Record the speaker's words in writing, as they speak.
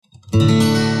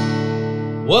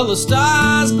Well, the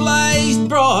stars blazed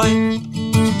bright,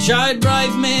 showed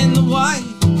brave men the way.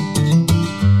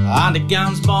 Under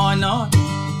guns by night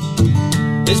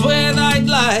is where they'd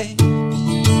lay,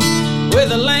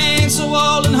 with a land so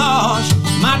old and harsh,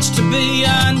 much to be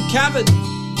uncovered.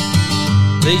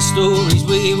 These stories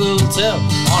we will tell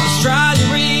on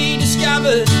Australia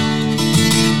Rediscovered.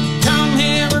 Come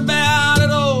hear about it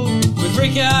all with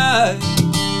Rico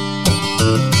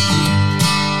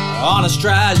on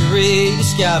Australia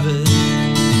Rediscovered.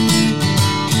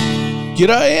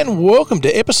 G'day and welcome to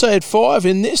episode 5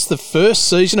 in this, the first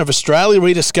season of Australia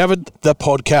Rediscovered, the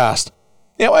podcast.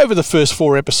 Now, over the first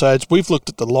 4 episodes, we've looked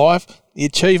at the life, the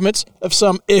achievements of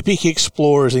some epic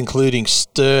explorers, including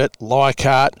Sturt,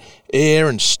 Leichhardt, Eyre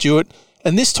and Stewart.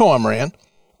 And this time around,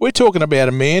 we're talking about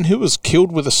a man who was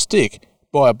killed with a stick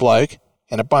by a bloke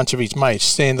and a bunch of his mates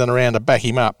standing around to back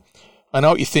him up. I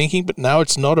know what you're thinking, but no,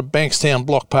 it's not a Bankstown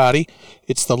block party.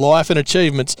 It's the life and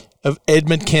achievements of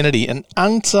Edmund Kennedy, an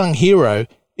unsung hero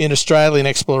in Australian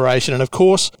exploration. And of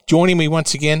course, joining me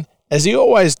once again, as he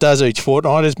always does each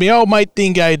fortnight, is my old mate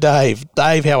Dingo Dave.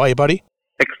 Dave, how are you, buddy?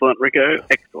 Excellent, Rico.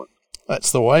 Excellent.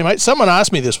 That's the way, mate. Someone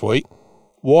asked me this week,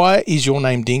 why is your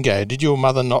name Dingo? Did your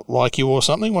mother not like you or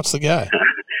something? What's the go?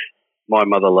 My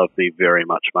mother loved me very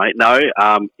much, mate. No,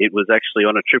 it was actually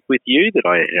on a trip with you that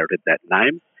I inherited that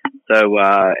name. So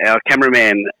our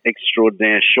cameraman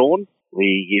extraordinaire, Sean,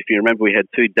 if you remember, we had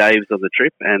 2 Daves on the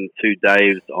trip, and 2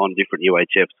 Daves on different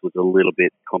UHFs was a little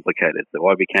bit complicated. So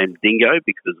I became Dingo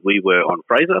because we were on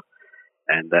Fraser,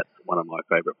 and that's one of my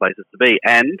favourite places to be.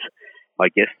 And I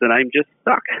guess the name just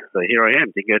stuck. So here I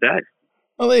am, Dingo Dave.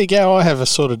 Well, there you go. I have a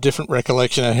sort of different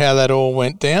recollection of how that all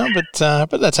went down,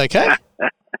 but that's okay.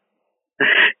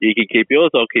 You can keep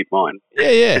yours, I'll keep mine.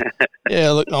 Yeah.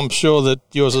 Yeah, look, I'm sure that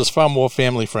yours is far more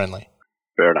family-friendly.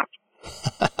 Fair enough.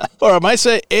 All right, mate,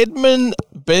 so Edmund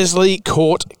Besley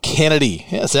Court Kennedy.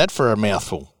 How's that for a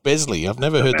mouthful? Besley, I've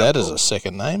never heard that as a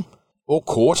second name. Or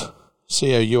Court,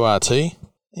 C-O-U-R-T.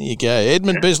 There you go,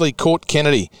 Edmund Besley Court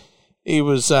Kennedy. He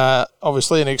was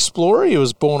obviously an explorer. He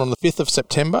was born on the 5th of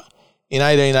September in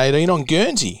 1818 on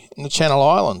Guernsey in the Channel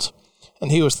Islands.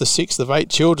 And he was the 6th of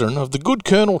 8 children of the good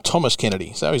Colonel Thomas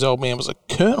Kennedy. So his old man was a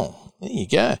colonel. There you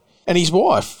go. And his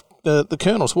wife, the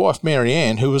colonel's wife, Mary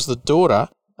Ann, who was the daughter,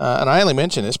 and I only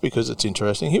mention this because it's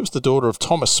interesting, he was the daughter of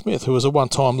Thomas Smith, who was a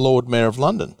one-time Lord Mayor of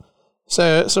London.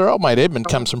 So our old mate Edmund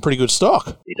comes from pretty good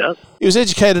stock. He does. He was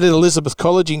educated at Elizabeth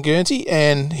College in Guernsey,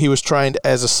 and he was trained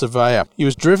as a surveyor. He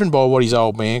was driven by what his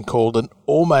old man called an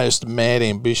almost mad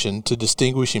ambition to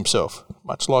distinguish himself,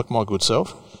 much like my good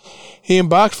self. He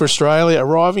embarked for Australia,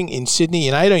 arriving in Sydney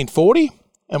in 1840,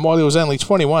 and while he was only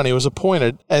 21, he was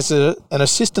appointed as an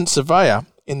assistant surveyor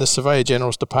in the Surveyor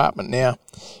General's Department. Now,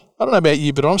 I don't know about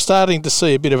you, but I'm starting to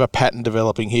see a bit of a pattern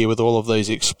developing here with all of these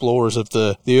explorers of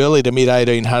the early to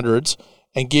mid-1800s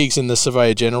and gigs in the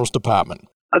Surveyor General's Department.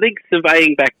 I think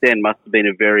surveying back then must have been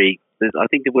I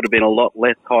think there would have been a lot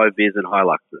less high-vis and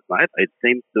high-luxes, mate. It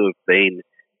seems to have been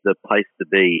the place to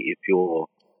be if you're,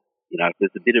 if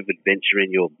there's a bit of adventure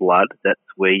in your blood, that's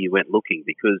where you went looking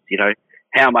because,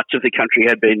 how much of the country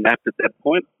had been mapped at that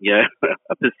point? 1%,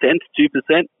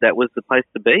 2%, that was the place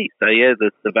to be. So,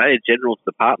 the Surveyor General's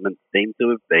Department seemed to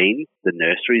have been the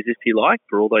nurseries, if you like,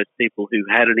 for all those people who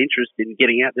had an interest in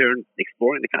getting out there and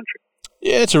exploring the country.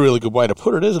 Yeah, it's a really good way to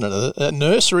put it, isn't it? A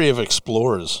nursery of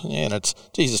explorers. Yeah, and it's,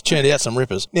 Jesus, churned out some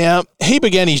rippers. Now, he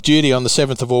began his duty on the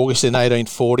 7th of August in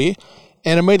 1840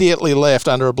 and immediately left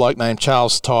under a bloke named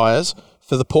Charles Tyers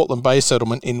for the Portland Bay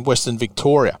settlement in Western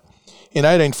Victoria. In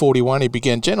 1841, he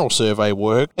began general survey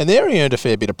work, and there he earned a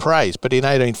fair bit of praise, but in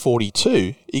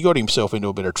 1842, he got himself into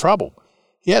a bit of trouble.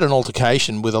 He had an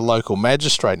altercation with a local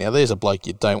magistrate. Now, there's a bloke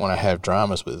you don't want to have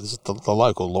dramas with. It's the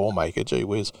local lawmaker, gee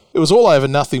whiz. It was all over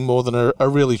nothing more than a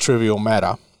really trivial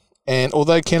matter, and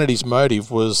although Kennedy's motive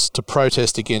was to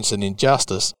protest against an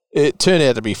injustice, it turned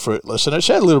out to be fruitless, and it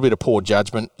showed a little bit of poor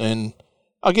judgment and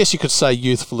I guess you could say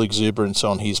youthful exuberance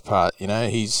on his part.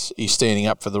 He's standing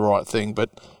up for the right thing, but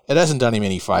it hasn't done him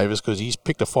any favours because he's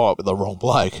picked a fight with the wrong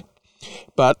bloke.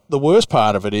 But the worst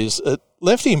part of it is it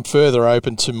left him further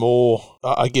open to more,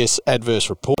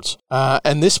 adverse reports.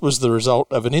 And this was the result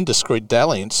of an indiscreet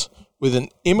dalliance with an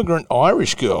immigrant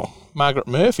Irish girl, Margaret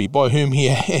Murphy, by whom he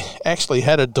actually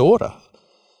had a daughter.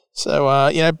 So,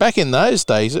 back in those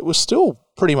days, it was still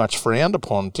pretty much frowned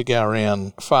upon to go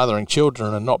around fathering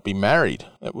children and not be married.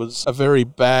 It was a very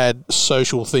bad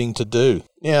social thing to do.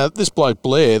 Now, this bloke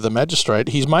Blair, the magistrate,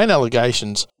 his main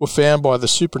allegations were found by the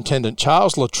superintendent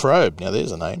Charles Latrobe, now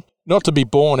there's a name, not to be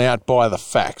borne out by the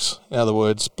facts. In other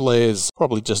words, Blair's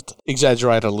probably just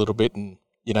exaggerated a little bit and,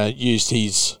 used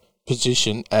his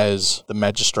position as the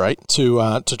magistrate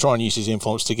to try and use his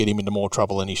influence to get him into more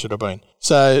trouble than he should have been.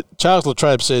 So Charles La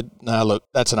Trobe said, "No, look,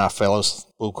 that's enough, fellas.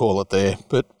 We'll call it there."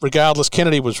 But regardless,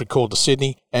 Kennedy was recalled to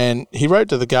Sydney, and he wrote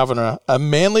to the governor a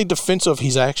manly defence of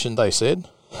his action, they said.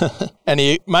 And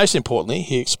most importantly,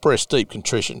 he expressed deep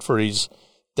contrition for his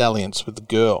dalliance with the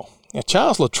girl. Now,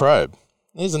 Charles La Trobe,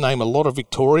 there's a name a lot of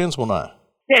Victorians will know.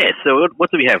 Yeah, so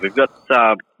what do we have? We've got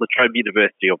La Trobe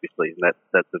University, obviously, and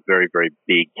that's a very, very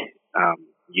big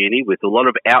uni with a lot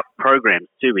of out programs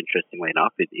too, interestingly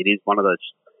enough. It is one of those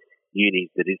unis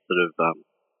that is sort of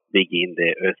big in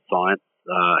their earth science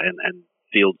and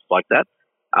fields like that.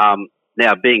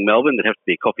 Now, being Melbourne, there'd have to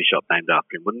be a coffee shop named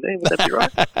after him, wouldn't there? Would that be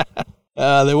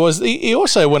right? There was. He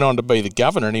also went on to be the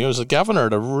governor, and he was the governor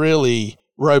at a really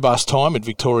robust time in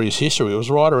Victoria's history. It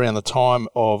was right around the time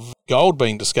of gold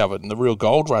being discovered and the real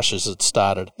gold rushes had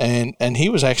started. And he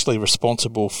was actually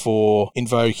responsible for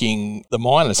invoking the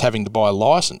miners having to buy a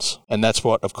licence. And that's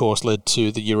what, of course, led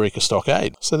to the Eureka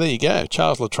Stockade. So there you go,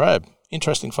 Charles La Trobe.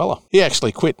 Interesting fella. He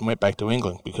actually quit and went back to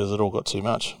England because it all got too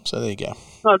much. So there you go.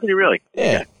 Oh, did he really?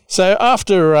 Yeah. So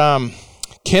after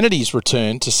Kennedy's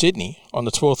return to Sydney on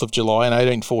the 12th of July in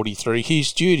 1843,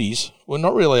 his duties were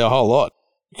not really a whole lot.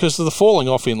 Because of the falling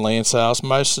off in land sales,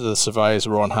 most of the surveyors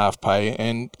were on half pay,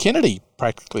 and Kennedy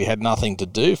practically had nothing to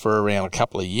do for around a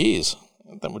couple of years.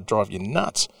 That would drive you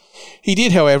nuts. He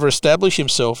did, however, establish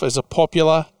himself as a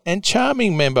popular and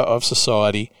charming member of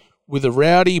society with a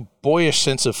rowdy, boyish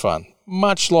sense of fun,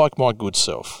 much like my good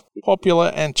self.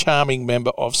 Popular and charming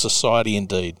member of society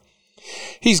indeed.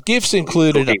 His gifts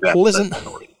included a pleasant...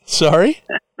 Sorry?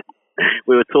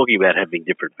 We were talking about having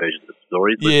different versions of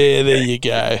stories. Yeah, there you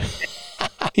go.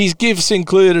 His gifts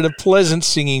included a pleasant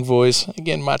singing voice,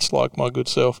 again much like my good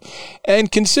self,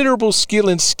 and considerable skill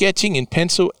in sketching in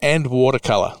pencil and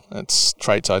watercolour. That's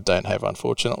traits I don't have,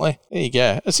 unfortunately. There you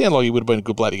go. It sounded like he would have been a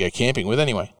good bloke to go camping with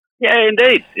anyway. Yeah,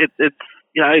 indeed. It's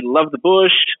he loved the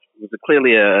bush, was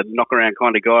clearly a knock-around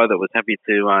kind of guy that was happy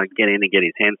to get in and get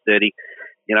his hands dirty.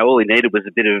 All he needed was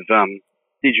a bit of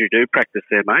didgeridoo practice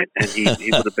there, mate, and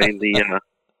he would have been the...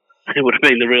 It would have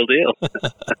been the real deal.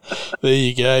 There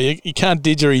you go. You can't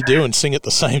didgeridoo and sing at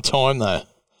the same time, though.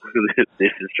 This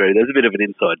is true. There's a bit of an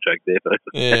inside joke there, folks.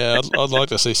 Yeah, I'd like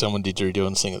to see someone didgeridoo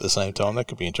and sing at the same time. That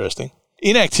could be interesting.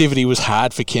 Inactivity was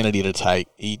hard for Kennedy to take.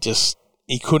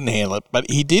 He couldn't handle it. But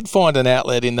he did find an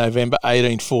outlet in November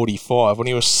 1845 when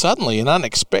he was suddenly and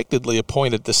unexpectedly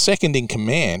appointed the second in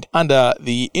command under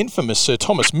the infamous Sir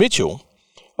Thomas Mitchell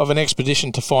of an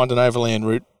expedition to find an overland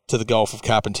route to the Gulf of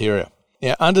Carpentaria.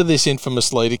 Now, under this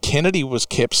infamous leader, Kennedy was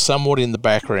kept somewhat in the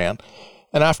background,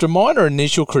 and after minor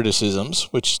initial criticisms,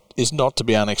 which is not to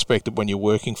be unexpected when you're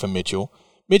working for Mitchell,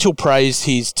 Mitchell praised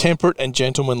his temperate and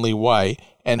gentlemanly way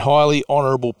and highly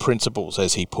honourable principles,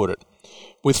 as he put it,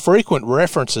 with frequent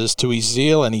references to his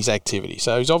zeal and his activity.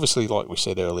 So he's obviously, like we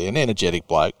said earlier, an energetic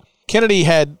bloke. Kennedy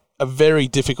had a very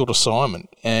difficult assignment,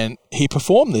 and he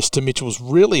performed this to Mitchell's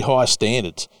really high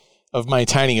standards of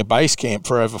maintaining a base camp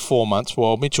for over 4 months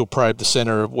while Mitchell probed the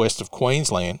centre west of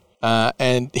Queensland.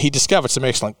 And he discovered some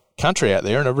excellent country out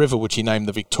there and a river which he named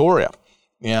the Victoria.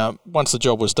 Now, once the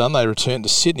job was done, they returned to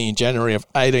Sydney in January of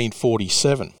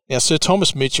 1847. Now, Sir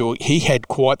Thomas Mitchell, he had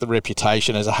quite the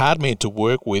reputation as a hard man to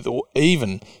work with or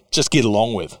even just get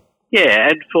along with. Yeah,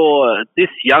 and for this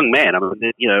young man, I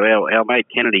mean, our mate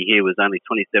Kennedy here was only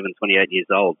 27, 28 years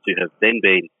old to have then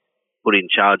been put in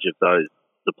charge of those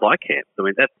supply camps. I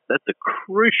mean, that's a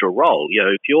crucial role.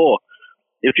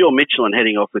 If you're Mitchell and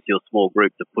heading off with your small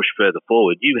group to push further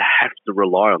forward, you have to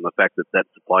rely on the fact that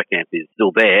supply camp is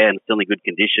still there and still in good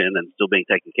condition and still being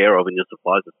taken care of, and your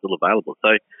supplies are still available.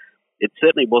 So it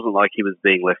certainly wasn't like he was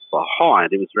being left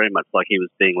behind. It was very much like he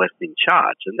was being left in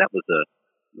charge, and that was a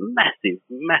massive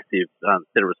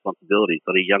set of responsibilities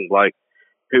on a young bloke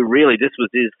who really this was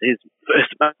his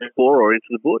first foray into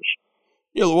the bush.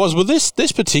 Yeah, it was. With this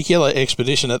particular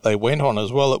expedition that they went on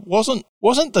as well, it wasn't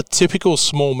the typical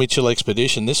small Mitchell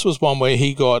expedition. This was one where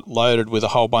he got loaded with a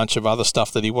whole bunch of other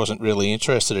stuff that he wasn't really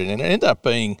interested in. And it ended up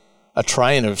being a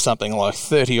train of something like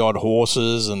 30-odd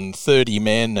horses and 30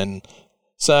 men. And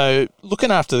so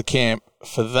looking after the camp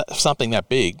for something that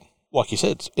big, like you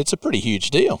said, it's a pretty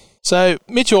huge deal. So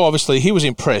Mitchell, obviously, he was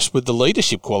impressed with the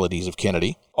leadership qualities of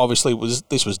Kennedy. Obviously,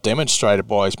 this was demonstrated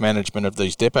by his management of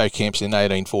these depot camps in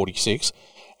 1846,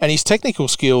 and his technical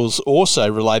skills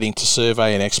also relating to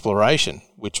survey and exploration,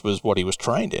 which was what he was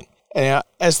trained in. Now,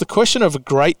 as the question of a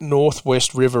great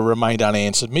northwest river remained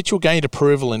unanswered, Mitchell gained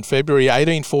approval in February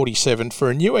 1847 for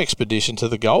a new expedition to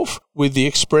the Gulf with the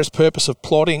express purpose of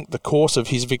plotting the course of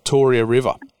his Victoria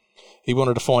River. He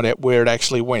wanted to find out where it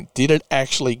actually went. Did it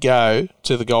actually go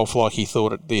to the Gulf like he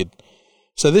thought it did?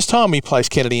 So this time he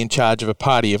placed Kennedy in charge of a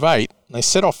party of 8, and they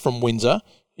set off from Windsor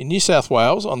in New South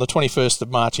Wales on the 21st of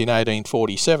March in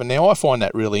 1847. Now, I find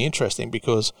that really interesting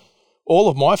because all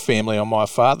of my family on my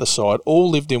father's side all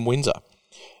lived in Windsor.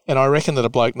 And I reckon that a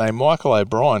bloke named Michael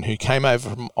O'Brien, who came over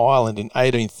from Ireland in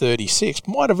 1836,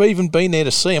 might have even been there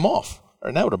to see him off.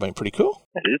 And that would have been pretty cool.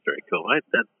 That is very cool, mate.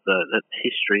 That's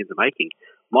history in the making.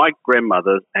 My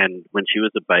grandmother, and when she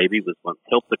was a baby, was once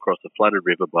helped across a flooded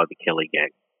river by the Kelly gang.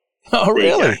 Oh,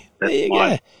 really? There you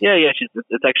go. Yeah.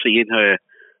 It's actually in her.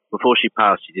 Before she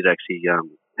passed, she did actually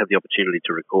have the opportunity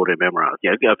to record her memoirs.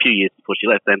 Yeah, a few years before she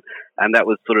left, and that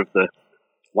was sort of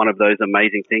one of those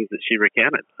amazing things that she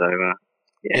recounted. So.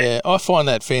 Yeah, I find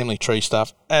that family tree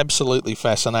stuff absolutely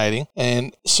fascinating.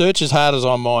 And search as hard as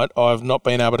I might, I've not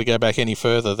been able to go back any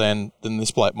further than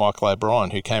this bloke Michael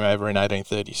O'Brien, who came over in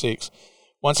 1836.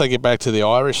 Once I get back to the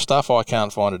Irish stuff, I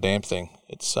can't find a damn thing.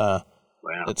 It's wow.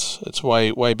 It's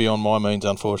way beyond my means,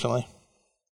 unfortunately.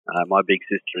 My big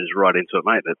sister is right into it,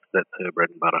 mate. That's her bread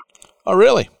and butter. Oh,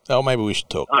 really? Oh, maybe we should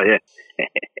talk. Oh, yeah.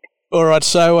 All right,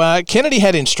 so Kennedy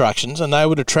had instructions, and they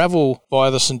were to travel via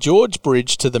the St. George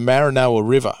Bridge to the Maranoa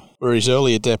River, where his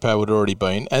earlier depot had already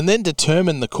been, and then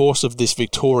determine the course of this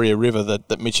Victoria River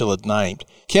that Mitchell had named.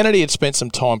 Kennedy had spent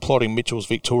some time plotting Mitchell's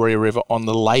Victoria River on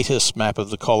the latest map of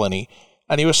the colony,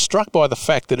 and he was struck by the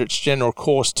fact that its general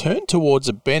course turned towards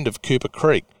a bend of Cooper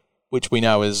Creek, which we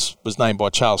know was named by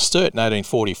Charles Sturt in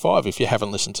 1845. If you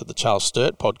haven't listened to the Charles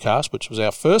Sturt podcast, which was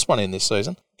our first one in this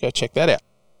season, go check that out.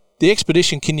 The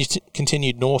expedition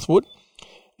continued northward,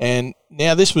 and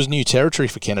now this was new territory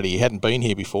for Kennedy. He hadn't been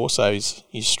here before, so he's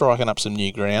striking up some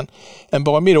new ground. And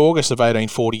by mid-August of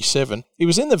 1847, he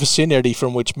was in the vicinity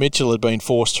from which Mitchell had been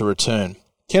forced to return.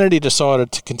 Kennedy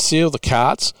decided to conceal the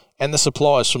carts and the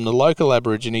supplies from the local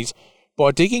Aborigines by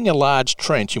digging a large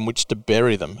trench in which to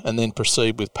bury them and then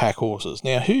proceed with pack horses.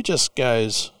 Now, who just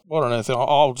goes, what on earth,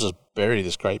 I'll just bury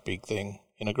this great big thing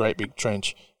in a great big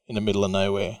trench in the middle of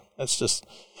nowhere?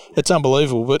 It's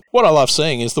unbelievable. But what I love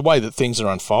seeing is the way that things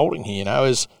are unfolding here,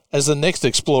 as the next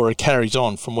explorer carries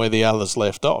on from where the others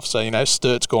left off. So,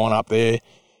 Sturt's gone up there,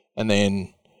 and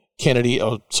then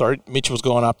Mitchell's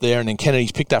gone up there, and then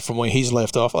Kennedy's picked up from where he's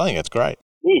left off. I think that's great.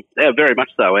 Yeah, very much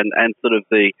so. And sort of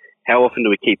how often do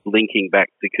we keep linking back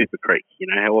to Cooper Creek?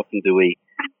 How often do we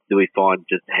find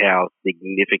just how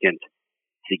significant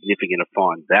a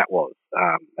find that was?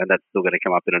 And that's still going to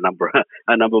come up in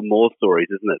a number more stories,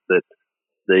 isn't it? That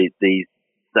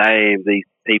these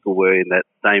people were in that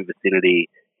same vicinity,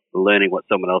 learning what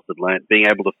someone else had learned, being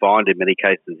able to find in many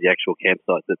cases the actual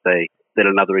campsites that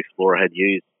another explorer had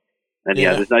used. And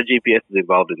there's no GPS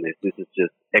involved in this. This is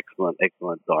just excellent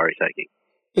diary taking.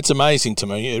 It's amazing to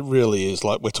me. It really is.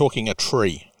 Like, we're talking a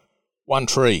tree, one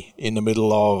tree in the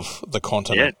middle of the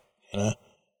continent. Yeah.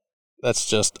 That's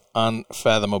just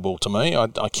unfathomable to me.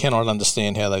 I cannot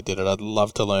understand how they did it. I'd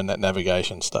love to learn that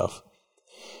navigation stuff.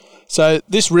 So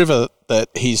this river that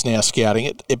he's now scouting,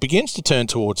 it begins to turn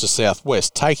towards the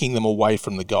southwest, taking them away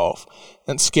from the Gulf.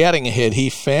 And scouting ahead, he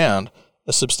found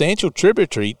a substantial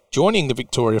tributary joining the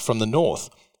Victoria from the north,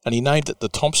 and he named it the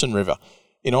Thompson River,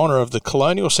 in honour of the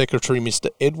Colonial Secretary Mr.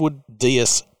 Edward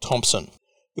Dias Thompson.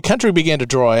 The country began to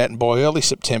dry out, and by early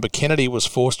September, Kennedy was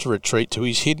forced to retreat to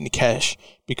his hidden cache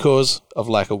because of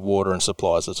lack of water and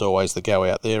supplies. It's always the go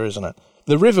out there, isn't it?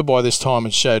 The river by this time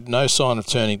had showed no sign of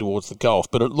turning towards the Gulf,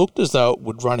 but it looked as though it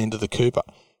would run into the Cooper.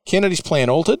 Kennedy's plan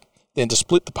altered, then to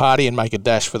split the party and make a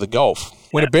dash for the Gulf.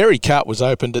 When a buried cart was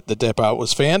opened at the depot, it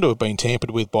was found to have been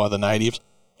tampered with by the natives,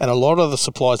 and a lot of the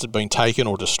supplies had been taken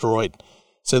or destroyed.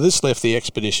 So this left the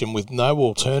expedition with no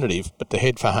alternative but to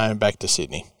head for home back to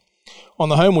Sydney. On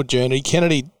the homeward journey,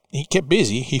 Kennedy, he kept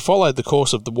busy. He followed the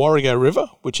course of the Warrego River,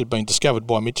 which had been discovered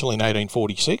by Mitchell in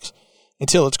 1846,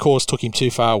 until its course took him too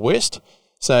far west.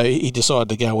 So he decided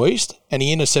to go east, and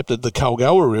he intercepted the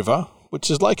Culgoa River,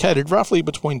 which is located roughly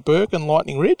between Burke and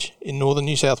Lightning Ridge in northern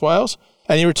New South Wales,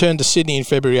 and he returned to Sydney in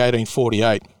February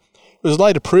 1848. It was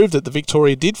later proved that the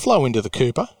Victoria did flow into the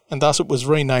Cooper, and thus it was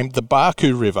renamed the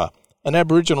Barcoo River, an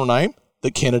Aboriginal name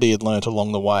that Kennedy had learnt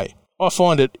along the way. I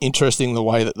find it interesting the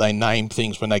way that they name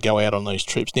things when they go out on these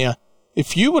trips. Now,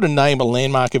 if you were to name a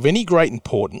landmark of any great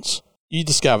importance, you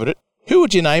discovered it, who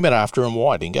would you name it after and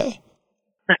why, Dingo?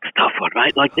 That's a tough one,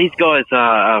 mate. Like, these guys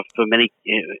are, for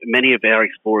many of our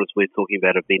explorers we're talking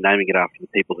about have been naming it after the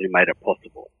people who made it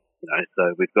possible.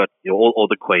 So we've got, or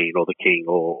the Queen or the King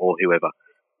or whoever.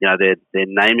 They're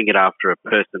naming it after a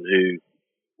person who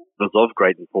was of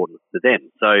great importance to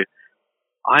them. So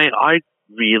I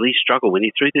really struggle when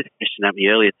you threw this question at me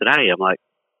earlier today. I'm like,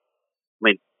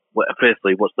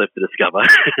 firstly, what's left to discover?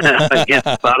 I guess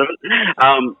part of it.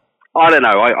 I don't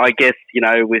know. I guess,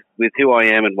 with who I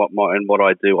am and what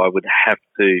I do, I would have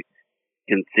to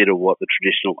consider what the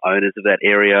traditional owners of that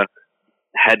area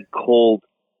had called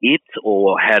it,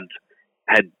 or had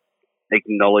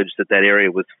acknowledged that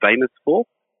area was famous for.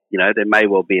 There may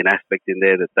well be an aspect in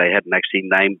there that they hadn't actually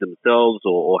named themselves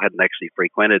or hadn't actually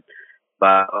frequented,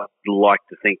 but I'd like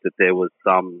to think that there was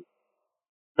some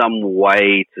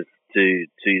way to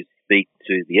speak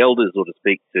to the elders or to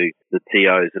speak to the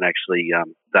TOs and actually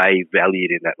they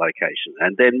valued in that location,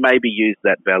 and then maybe use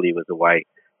that value as a way,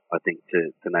 I think,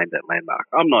 to name that landmark.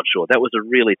 I'm not sure. That was a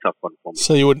really tough one for me.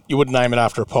 So you wouldn't name it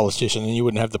after a politician, and you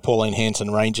wouldn't have the Pauline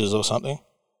Hanson Rangers or something?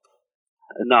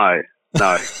 No.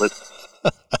 Let's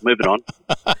moving on.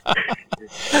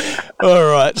 All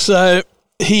right. So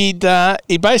he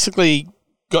basically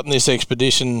gotten this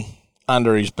expedition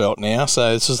under his belt now.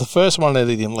 So this is the first one that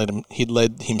he'd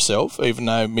led himself, even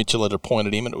though Mitchell had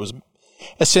appointed him, and it was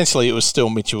still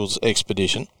Mitchell's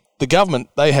expedition. The government,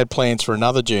 they had plans for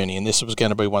another journey, and this was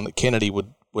going to be one that Kennedy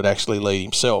would actually lead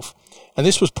himself. And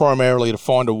this was primarily to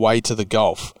find a way to the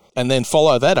Gulf, and then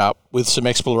follow that up with some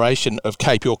exploration of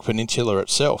Cape York Peninsula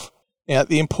itself. Now,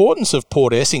 the importance of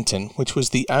Port Essington, which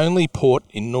was the only port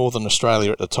in northern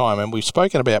Australia at the time, and we've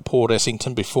spoken about Port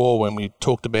Essington before when we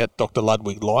talked about Dr.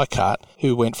 Ludwig Leichhardt,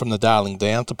 who went from the Darling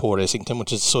down to Port Essington,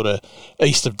 which is sort of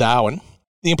east of Darwin.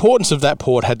 The importance of that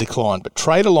port had declined, but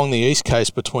trade along the east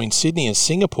coast between Sydney and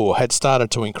Singapore had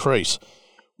started to increase,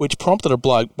 which prompted a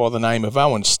bloke by the name of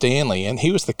Owen Stanley, and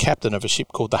he was the captain of a ship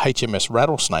called the HMS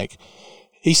Rattlesnake.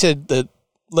 He said that,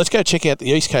 let's go check out the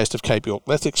east coast of Cape York.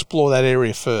 Let's explore that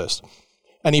area first.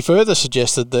 And he further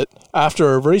suggested that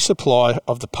after a resupply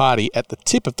of the party at the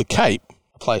tip of the Cape,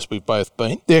 a place we've both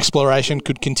been, the exploration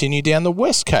could continue down the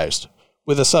west coast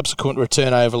with a subsequent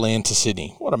return overland to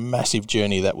Sydney. What a massive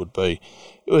journey that would be.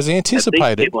 It was anticipated...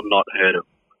 Have these people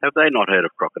have they not heard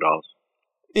of crocodiles?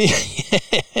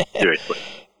 Seriously.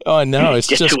 I know, it's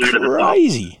just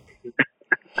crazy.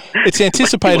 It's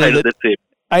anticipated that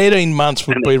 18 months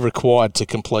would be required to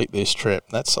complete this trip.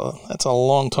 That's a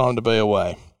long time to be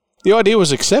away. The idea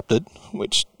was accepted,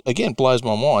 which, again, blows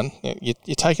my mind.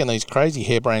 You're taking these crazy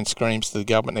harebrained screams to the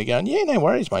government. They're going, yeah, no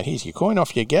worries, mate. Here's your coin.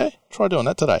 Off you go. Try doing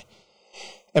that today.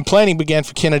 And planning began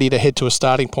for Kennedy to head to a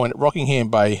starting point at Rockingham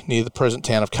Bay near the present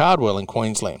town of Cardwell in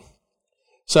Queensland.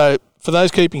 So, for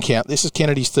those keeping count, this is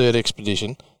Kennedy's third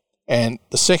expedition and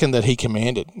the second that he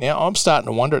commanded. Now, I'm starting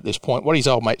to wonder at this point what his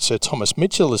old mate Sir Thomas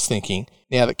Mitchell is thinking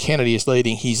now that Kennedy is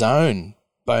leading his own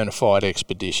bona fide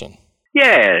expedition.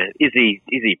 Yeah, is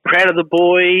he proud of the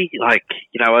boy? Like,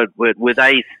 were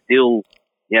they still,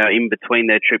 in between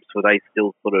their trips, were they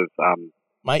still sort of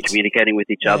communicating with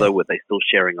each other? Were they still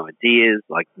sharing ideas?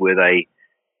 Like,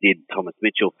 did Thomas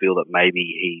Mitchell feel that maybe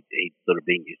he'd sort of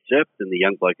been usurped and the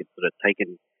young bloke had sort of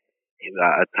taken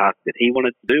a task that he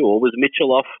wanted to do? Or was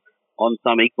Mitchell off on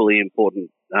some equally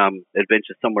important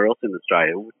adventure somewhere else in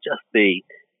Australia? It would just be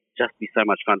so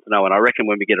much fun to know. And I reckon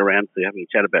when we get around to having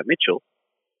a chat about Mitchell,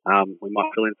 we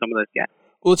might fill in some of those gaps.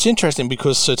 Well, it's interesting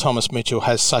because Sir Thomas Mitchell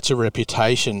has such a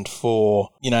reputation for,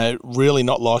 really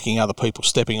not liking other people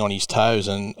stepping on his toes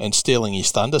and stealing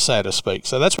his thunder, so to speak.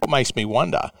 So that's what makes me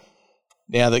wonder,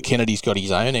 now that Kennedy's got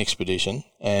his own expedition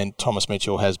and Thomas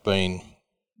Mitchell has been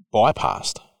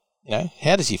bypassed,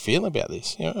 how does he feel about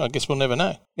this? I guess we'll never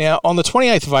know. Now, on the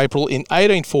 28th of April in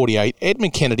 1848,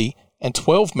 Edmund Kennedy and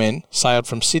 12 men sailed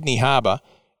from Sydney Harbour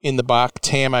in the bark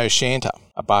Tam O'Shanter.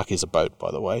 A bark is a boat,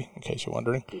 by the way, in case you're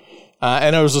wondering.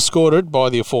 And it was escorted by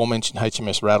the aforementioned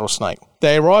HMS Rattlesnake.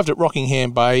 They arrived at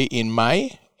Rockingham Bay in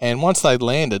May, and once they'd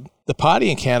landed, the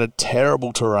party encountered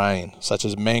terrible terrain, such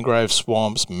as mangrove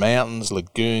swamps, mountains,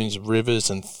 lagoons, rivers,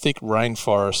 and thick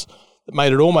rainforests that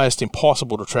made it almost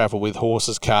impossible to travel with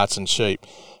horses, carts, and sheep.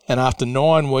 And after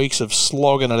 9 weeks of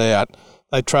slogging it out,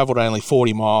 they travelled only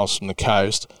 40 miles from the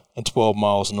coast and 12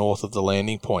 miles north of the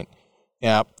landing point.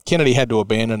 Now, Kennedy had to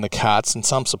abandon the carts and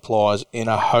some supplies in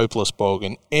a hopeless bog,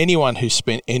 and anyone who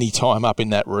spent any time up in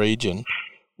that region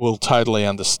will totally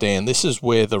understand. This is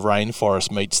where the rainforest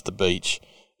meets the beach.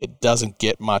 It doesn't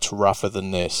get much rougher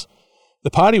than this. The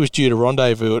party was due to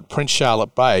rendezvous at Prince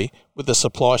Charlotte Bay with the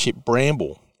supply ship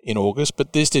Bramble in August,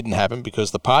 but this didn't happen because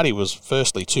the party was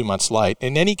firstly 2 months late.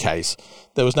 In any case,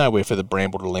 there was nowhere for the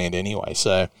Bramble to land anyway.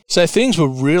 So things were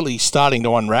really starting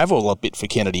to unravel a bit for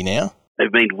Kennedy now. I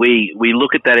mean, we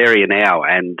look at that area now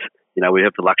and, we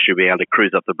have the luxury of being able to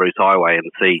cruise up the Bruce Highway and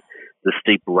see the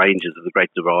steep ranges of the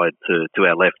Great Divide to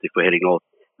our left if we're heading north.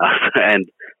 And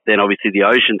then obviously the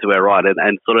ocean to our right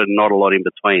and sort of not a lot in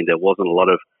between. There wasn't a lot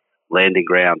of landing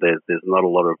ground. There's not a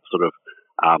lot of sort of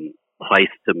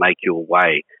place to make your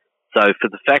way. So for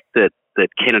the fact that that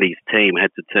Kennedy's team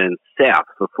had to turn south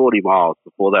for 40 miles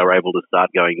before they were able to start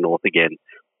going north again.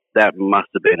 That must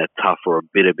have been a tough or a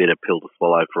bitter pill to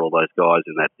swallow for all those guys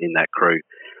in that crew.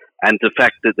 And the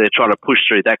fact that they're trying to push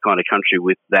through that kind of country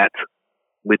with that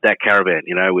caravan,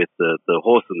 with the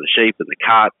horse and the sheep and the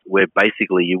cart, where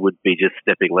basically you would be just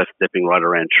stepping left, stepping right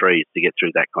around trees to get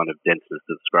through that kind of denseness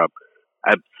of scrub.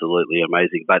 Absolutely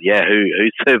amazing. But yeah, who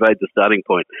surveyed the starting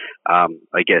point?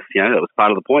 I guess, that was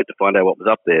part of the point, to find out what was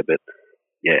up there. But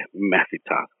yeah, massive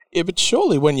task. Yeah, but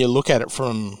surely when you look at it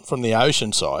from the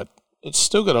ocean side, it's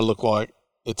still got to look like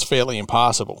it's fairly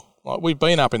impassable. Like, we've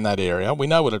been up in that area. We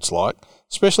know what it's like,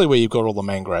 especially where you've got all the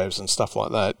mangroves and stuff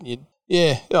like that.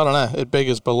 I don't know. It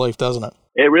beggars belief, doesn't it?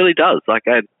 It really does.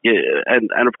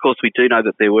 And of course we do know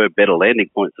that there were better landing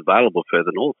points available further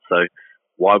north. So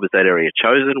why was that area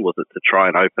chosen? Was it to try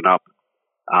and open up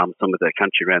some of the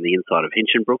country around the inside of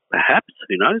Hinchinbrook, perhaps?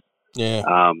 Who knows?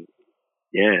 Yeah.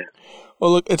 Yeah.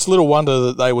 Well, look, it's little wonder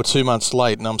that they were 2 months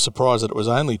late, and I'm surprised that it was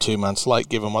only 2 months late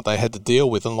given what they had to deal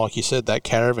with, and like you said, that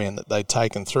caravan that they'd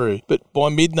taken through. But by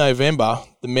mid-November,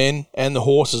 the men and the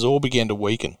horses all began to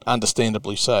weaken,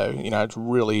 understandably so. It's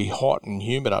really hot and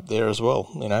humid up there as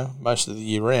well, most of the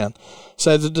year round.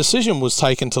 So the decision was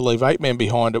taken to leave 8 men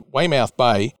behind at Weymouth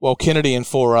Bay, while Kennedy and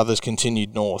 4 others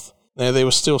continued north. Now, there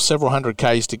was still several hundred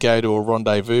k's to go to a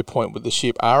rendezvous point with the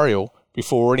ship Ariel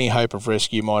before any hope of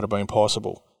rescue might have been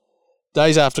possible.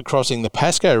 Days after crossing the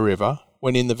Pasco River,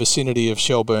 when in the vicinity of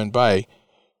Shelburne Bay,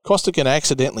 Costigan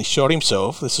accidentally shot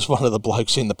himself. This is one of the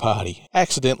blokes in the party.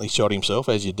 Accidentally shot himself,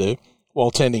 as you do,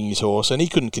 while tending his horse, and he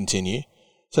couldn't continue.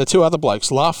 So 2 other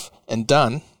blokes, Luff and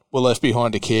Dunn, were left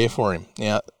behind to care for him.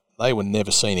 Now, they were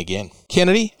never seen again.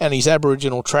 Kennedy and his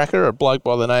Aboriginal tracker, a bloke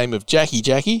by the name of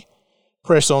Jackie,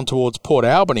 pressed on towards Port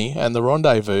Albany and the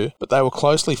rendezvous, but they were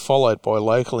closely followed by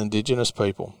local Indigenous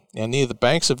people. Now, near the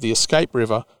banks of the Escape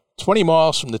River, 20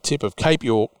 miles from the tip of Cape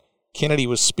York, Kennedy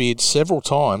was speared several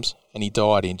times and he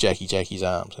died in Jackie's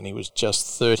arms, and he was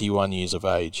just 31 years of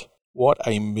age. What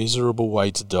a miserable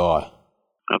way to die.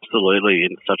 Absolutely,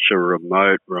 in such a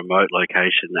remote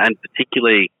location. And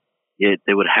particularly,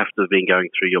 there would have to have been going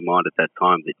through your mind at that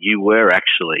time that you were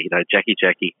actually,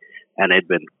 Jackie and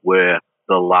Edmund were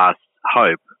the last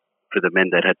hope for the men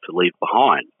that had to leave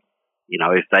behind.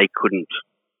 If they couldn't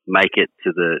make it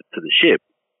to the ship,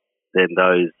 then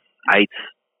those 8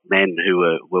 men who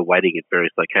were waiting at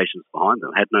various locations behind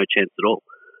them had no chance at all.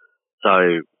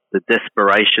 So the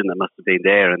desperation that must have been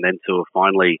there, and then to have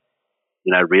finally,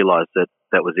 realised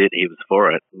that was it, he was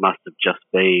for it, must have just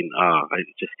been, I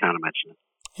just can't imagine it.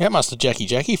 How must have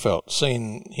Jackie felt,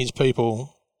 seeing his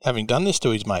people having done this to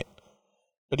his mate?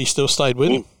 But he still stayed with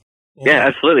him. Yeah,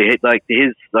 absolutely.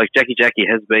 Jackie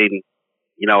has been,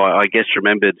 I guess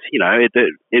remembered,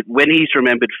 when he's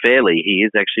remembered fairly, he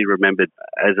is actually remembered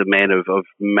as a man of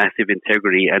massive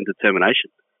integrity and determination.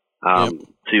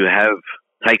 To have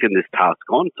taken this task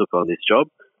on, took on this job,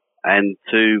 and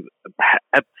to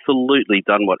absolutely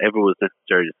done whatever was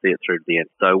necessary to see it through to the end.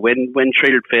 So when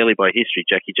treated fairly by history,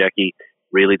 Jackie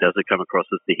really does come across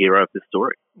as the hero of this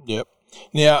story. Yep.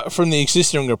 Now, from the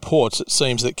existing reports, it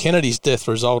seems that Kennedy's death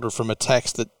resulted from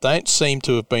attacks that don't seem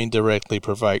to have been directly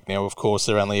provoked. Now, of course,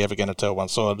 they're only ever going to tell one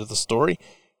side of the story.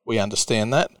 We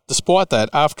understand that. Despite that,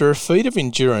 after a feat of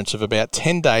endurance of about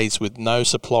 10 days with no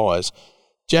supplies,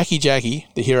 Jackie,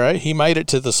 the hero, he made it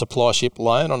to the supply ship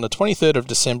Lone on the 23rd of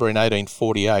December in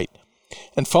 1848.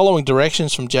 And following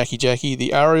directions from Jackie,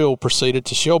 the Ariel proceeded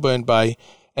to Shelburne Bay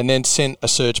and then sent a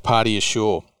search party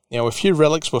ashore. Now, a few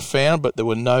relics were found, but there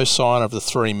were no sign of the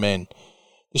 3 men.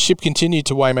 The ship continued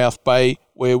to Weymouth Bay,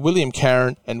 where William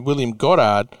Carron and William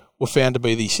Goddard were found to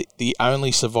be the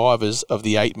only survivors of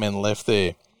the 8 men left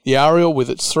there. The Ariel, with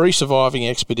its 3 surviving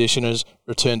expeditioners,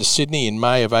 returned to Sydney in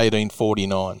May of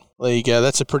 1849. There you go.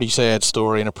 That's a pretty sad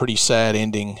story and a pretty sad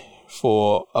ending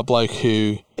for a bloke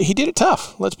who... He did it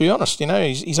tough, let's be honest.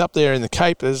 He's up there in the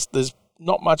Cape. There's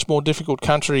not much more difficult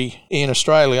country in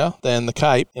Australia than the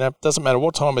Cape. It doesn't matter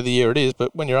what time of the year it is,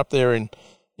 but when you're up there in,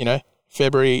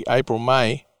 February, April,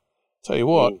 May, tell you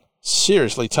what,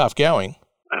 seriously tough going.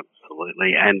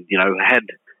 Absolutely. And,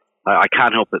 I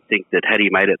can't help but think that had he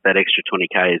made it that extra 20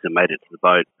 Ks and made it to the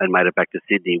boat and made it back to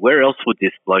Sydney, where else would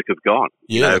this bloke have gone?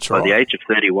 Yeah, that's right. By the age of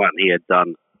 31, he had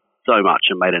done so much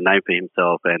and made a name for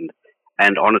himself and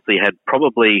honestly had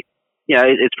probably,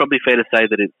 it's probably fair to say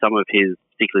that in some of his,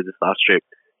 particularly this last trip,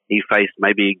 he faced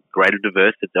maybe greater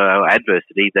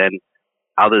adversity than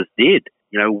others did.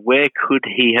 Where could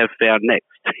he have found next?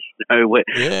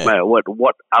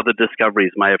 What other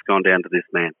discoveries may have gone down to this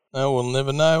man? Oh, we'll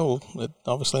never know. It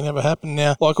obviously never happened.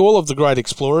 Now, like all of the great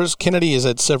explorers, Kennedy has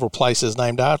had several places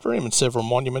named after him and several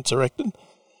monuments erected.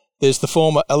 There's the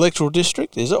former electoral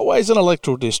district. There's always an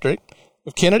electoral district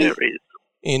of Kennedy There is.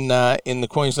 in the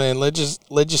Queensland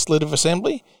Legislative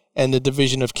Assembly, and the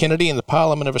division of Kennedy in the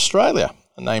Parliament of Australia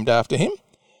are named after him.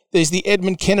 There's the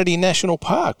Edmund Kennedy National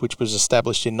Park, which was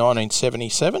established in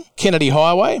 1977. Kennedy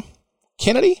Highway,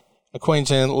 Kennedy, a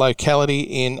Queensland locality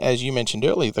in, as you mentioned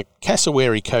earlier, the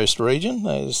Cassowary Coast region.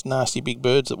 Those nasty big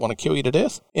birds that want to kill you to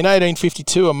death. In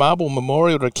 1852, a marble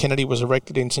memorial to Kennedy was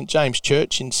erected in St James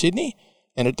Church in Sydney,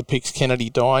 and it depicts Kennedy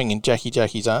dying in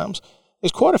Jackie's arms.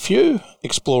 There's quite a few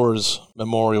explorers'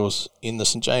 memorials in the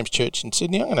St James Church in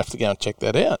Sydney. I'm going to have to go and check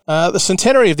that out. The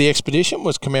centenary of the expedition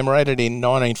was commemorated in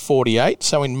 1948.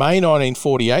 So in May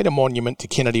 1948, a monument to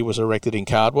Kennedy was erected in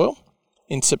Cardwell.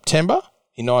 In September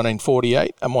in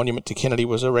 1948, a monument to Kennedy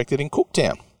was erected in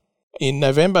Cooktown. In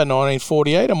November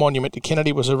 1948, a monument to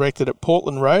Kennedy was erected at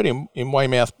Portland Road in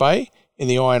Weymouth Bay in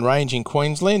the Iron Range in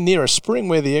Queensland, near a spring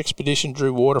where the expedition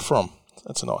drew water from.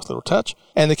 That's a nice little touch.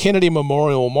 And the Kennedy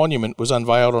Memorial Monument was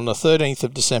unveiled on the 13th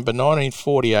of December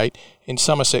 1948 in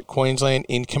Somerset, Queensland,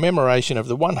 in commemoration of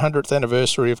the 100th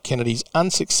anniversary of Kennedy's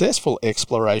unsuccessful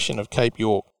exploration of Cape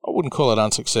York. I wouldn't call it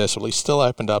unsuccessful. He still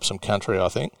opened up some country, I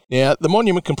think. Now, the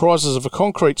monument comprises of a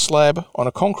concrete slab on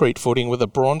a concrete footing with a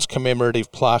bronze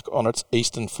commemorative plaque on its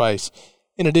eastern face.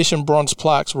 In addition, bronze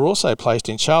plaques were also placed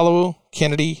in Charleville,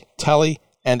 Kennedy, Tully,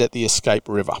 and at the Escape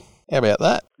River. How about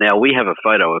that? Now, we have a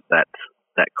photo of that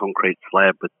concrete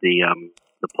slab with the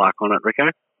plaque on it, Rico.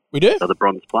 We do? So the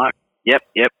bronze plaque. Yep.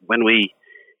 When we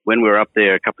were up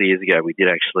there a couple of years ago, we did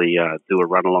actually do a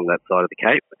run along that side of the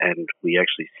Cape, and we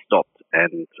actually stopped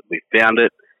and we found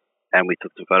it and we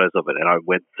took some photos of it. And I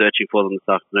went searching for them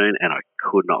this afternoon and I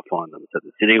could not find them. So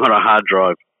they're sitting on a hard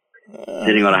drive.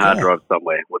 Drive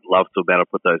somewhere. Would love to be able to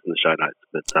put those in the show notes,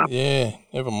 but yeah,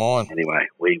 never mind. Anyway,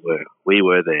 we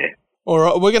were there. All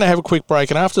right, we're going to have a quick break,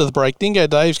 and after the break, Dingo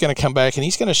Dave's going to come back and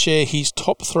he's going to share his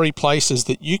top 3 places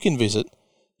that you can visit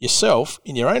yourself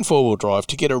in your own four-wheel drive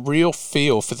to get a real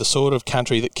feel for the sort of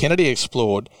country that Kennedy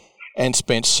explored and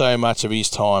spent so much of his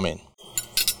time in.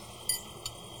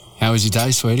 How was your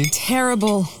day, sweetie?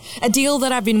 Terrible. A deal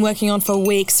that I've been working on for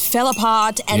weeks fell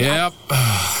apart and... Yep.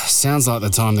 Sounds like the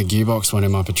time the gearbox went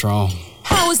in my patrol.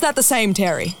 How is that the same,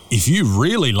 Terry? If you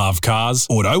really love cars,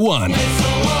 Auto One.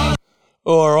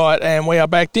 All right, and we are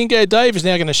back. Dingo Dave is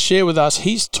now going to share with us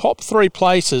his top 3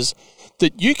 places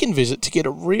that you can visit to get a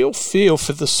real feel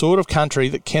for the sort of country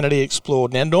that Kennedy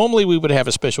explored. Now, normally we would have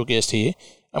a special guest here,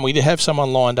 and we'd have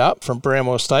someone lined up from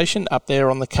Bramwell Station up there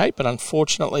on the Cape, but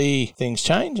unfortunately things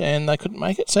change and they couldn't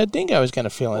make it, so Dingo is going to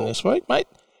fill in this week. Mate,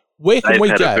 where can we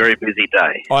go? They've had a very busy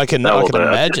day. I can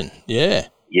imagine, yeah.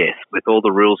 Yes, with all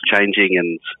the rules changing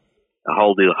and a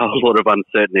whole lot of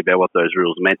uncertainty about what those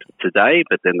rules meant today,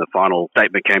 but then the final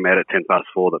statement came out at 4:10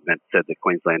 that said that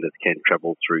Queenslanders can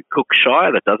travel through Cook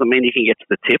Shire. That doesn't mean you can get to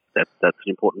the tip. That's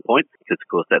an important point because, of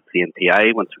course, that's the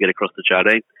NPA once we get across the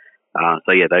Jardine.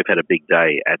 They've had a big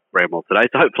day at Bramwell today,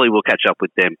 so hopefully we'll catch up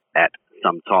with them at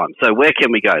some time. So where can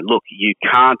we go? Look, you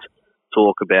can't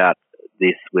talk about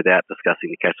this without discussing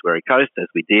the Cassowary Coast,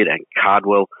 as we did, and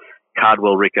Cardwell.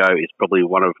 Cardwell, Rico, is probably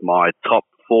one of my top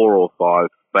 4 or 5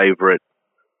 favourite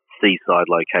seaside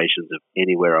locations of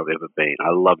anywhere I've ever been.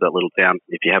 I love that little town.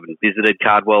 If you haven't visited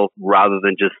Cardwell, rather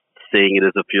than just seeing it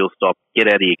as a fuel stop, get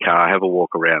out of your car, have a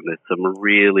walk around. There's some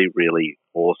really, really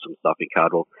awesome stuff in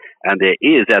Cardwell. And there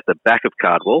is, at the back of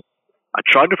Cardwell, I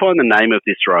tried to find the name of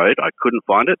this road. I couldn't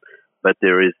find it, but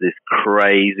there is this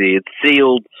crazy, it's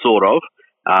sealed sort of,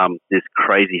 this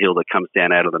crazy hill that comes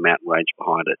down out of the mountain range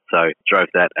behind it. So drove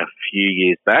that a few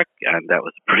years back, and that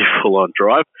was a pretty full-on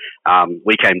drive.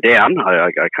 We came down. I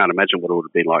can't imagine what it would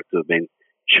have been like to have been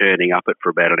churning up it for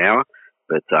about an hour,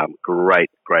 but great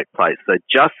place. So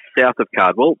just south of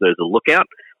Cardwell, there's a lookout,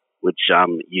 which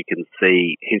you can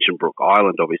see Hinchinbrook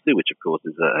Island, obviously, which, of course,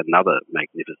 is another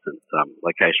magnificent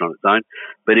location on its own.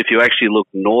 But if you actually look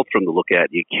north from the lookout,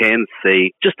 you can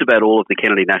see just about all of the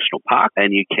Kennedy National Park,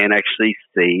 and you can actually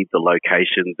see the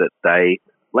location that they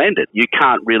landed. You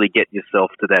can't really get yourself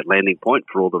to that landing point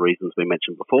for all the reasons we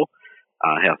mentioned before,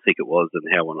 how thick it was and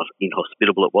how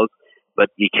inhospitable it was. But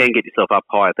you can get yourself up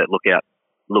high at that lookout,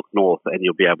 look north, and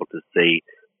you'll be able to see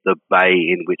the bay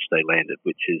in which they landed,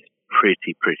 which is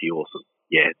pretty awesome.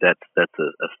 Yeah, that's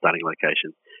a stunning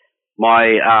location.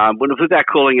 Without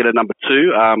calling it a number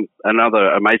 2,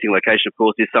 another amazing location, of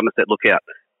course, is Somerset Lookout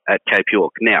at Cape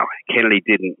York. Now, Kennedy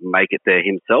didn't make it there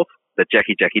himself, but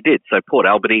Jackie did. So Port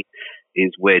Albany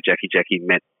is where Jackie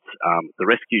met the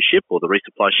rescue ship or the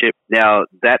resupply ship. Now,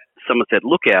 that Somerset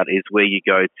Lookout is where you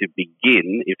go to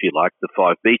begin, if you like, the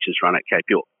 5 beaches run at Cape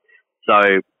York. So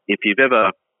if you've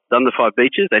ever done the 5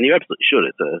 beaches, and you absolutely should.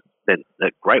 a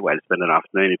great way to spend an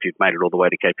afternoon if you've made it all the way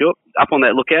to Cape York. Up on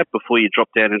that lookout before you drop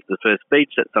down into the first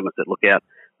beach, that Somerset Lookout,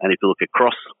 and if you look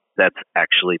across, that's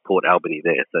actually Port Albany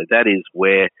there. So that is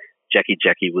where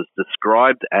Jackie was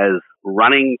described as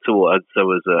running towards.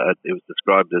 So it was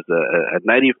described as a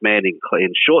native man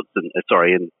in shorts and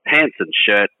in pants and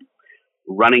shirt,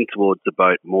 running towards the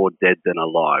boat more dead than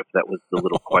alive. That was the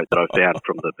little quote that I found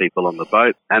from the people on the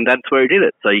boat, and that's where he did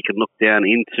it. So you can look down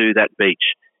into that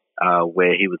beach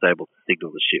where he was able to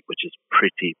signal the ship, which is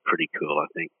pretty cool, I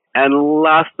think. And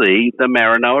lastly, the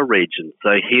Maranoa region.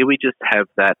 So here we just have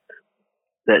that's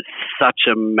such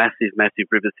a massive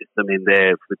river system in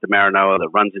there with the Maranoa that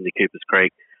runs into Coopers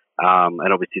Creek,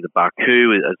 and obviously the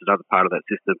Barcoo is another part of that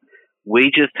system.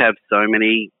 We just have so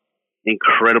many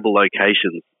incredible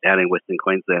locations out in Western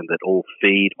Queensland that all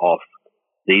feed off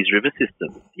these river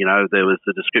systems. You know, there was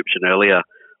a description earlier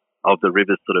of the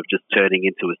rivers sort of just turning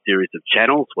into a series of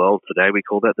channels. Well, today we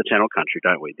call that the Channel Country,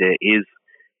 don't we? There is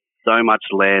so much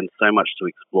land, so much to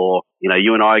explore. You know,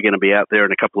 you and I are going to be out there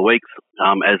in a couple of weeks.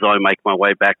 As I make my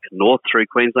way back north through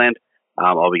Queensland,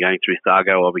 I'll be going through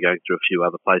Sargo, I'll be going through a few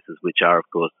other places which are, of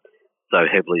course, so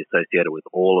heavily associated with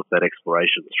all of that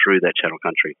exploration through that Channel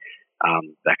Country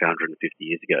back 150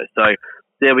 years ago. So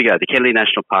there we go, the Kennedy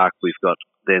National Park. We've got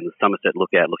then the Somerset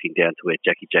Lookout looking down to where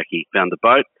Jackie found the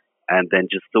boat, and then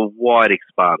just the wide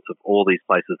expanse of all these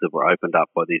places that were opened up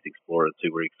by these explorers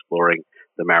who were exploring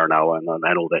the Maranoa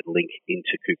and all that link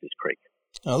into Coopers Creek.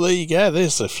 Oh, there you go.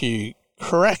 There's a few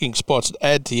cracking spots to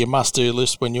add to your must-do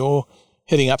list when you're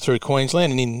heading up through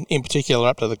Queensland, and in particular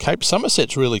up to the Cape.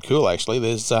 Somerset's really cool, actually.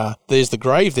 There's the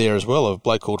grave there as well of a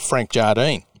bloke called Frank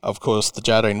Jardine. Of course, the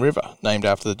Jardine River, named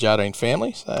after the Jardine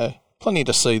family. So plenty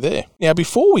to see there. Now,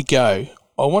 before we go,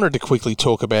 I wanted to quickly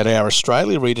talk about our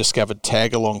Australia Rediscovered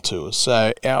tag-along tours.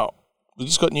 So we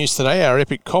just got news today, our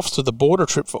epic Coffs to the Border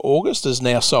trip for August is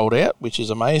now sold out, which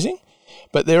is amazing.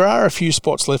 But there are a few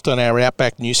spots left on our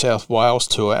Outback New South Wales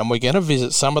tour, and we're going to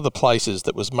visit some of the places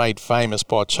that was made famous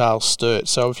by Charles Sturt.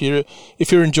 So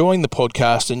if you're enjoying the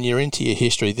podcast and you're into your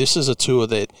history, this is a tour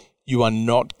that you are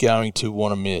not going to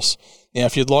want to miss. Now,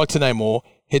 if you'd like to know more,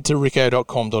 head to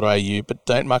rico.com.au, but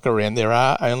don't muck around. There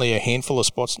are only a handful of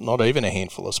spots, not even a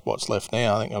handful of spots left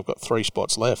now. I think I've got 3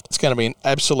 spots left. It's going to be an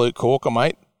absolute corker,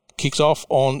 mate. Kicks off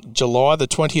on July the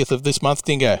 20th of this month,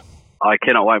 Dingo. I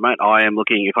cannot wait, mate. I am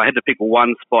looking, if I had to pick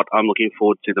one spot I'm looking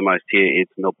forward to the most here,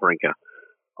 it's Milparinka.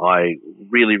 I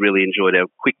really enjoyed our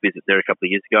quick visit there a couple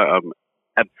of years ago. I'm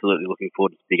absolutely looking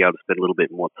forward to being able to spend a little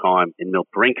bit more time in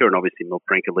Milparinka, and obviously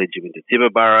Milparinka leads you into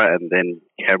Tibooburra, and then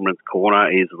Cameron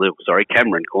Corner is literally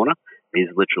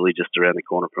just around the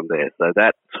corner from there. So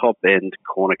that top-end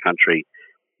corner country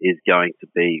is going to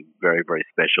be very, very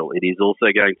special. It is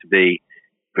also going to be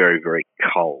very, very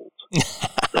cold.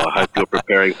 So I hope you're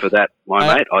preparing for that,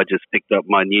 mate. I just picked up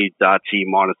my new Darchi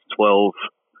 -12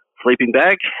 sleeping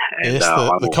bag. And, yes,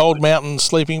 the Cold Mountain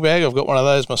sleeping bag. I've got one of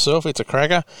those myself. It's a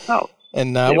cracker. Oh.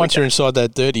 And once you're inside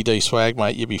that Dirty D swag,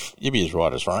 mate, you'll be as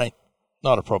right as rain.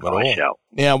 Not a problem at all. Shall.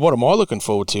 Now, what am I looking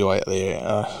forward to out there?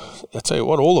 I tell you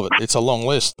what, all of it. It's a long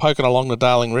list. Poking along the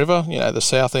Darling River, the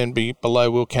south end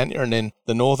below Wilcannia, and then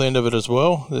the north end of it as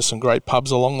well. There's some great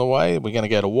pubs along the way. We're going to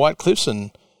go to White Cliffs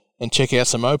and check out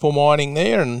some opal mining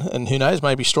there, and who knows,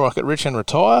 maybe strike it rich and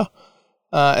retire.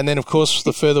 And then, of course,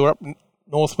 the further up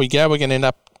north we go, we're going to end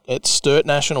up at Sturt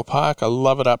National Park. I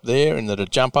love it up there, and the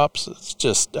jump-ups. It's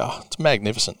just, it's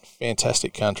magnificent,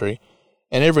 fantastic country.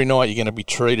 And every night you're going to be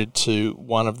treated to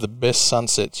one of the best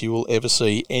sunsets you will ever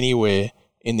see anywhere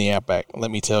in the Outback.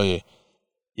 Let me tell you,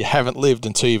 you haven't lived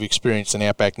until you've experienced an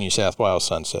Outback New South Wales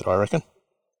sunset, I reckon.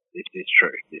 This is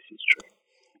true.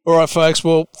 All right, folks.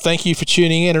 Well, thank you for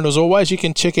tuning in. And as always, you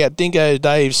can check out Dingo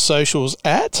Dave's socials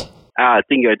at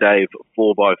Dingo Dave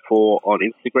 4x4 on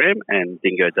Instagram and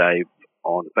Dingo Dave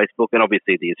on Facebook, and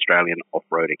obviously the Australian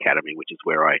Off-Road Academy, which is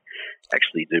where I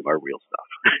actually do my real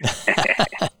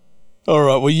stuff. All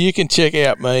right. Well, you can check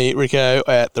out me, Rico,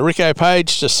 at the Rico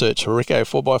page. Just search for Rico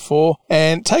 4x4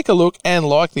 and take a look and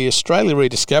like the Australia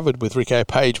Rediscovered with Rico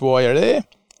page while you're there.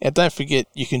 And don't forget,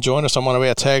 you can join us on one of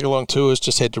our tag-along tours.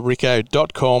 Just head to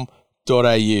rico.com.au.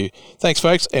 Thanks,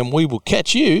 folks, and we will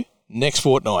catch you next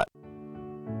fortnight.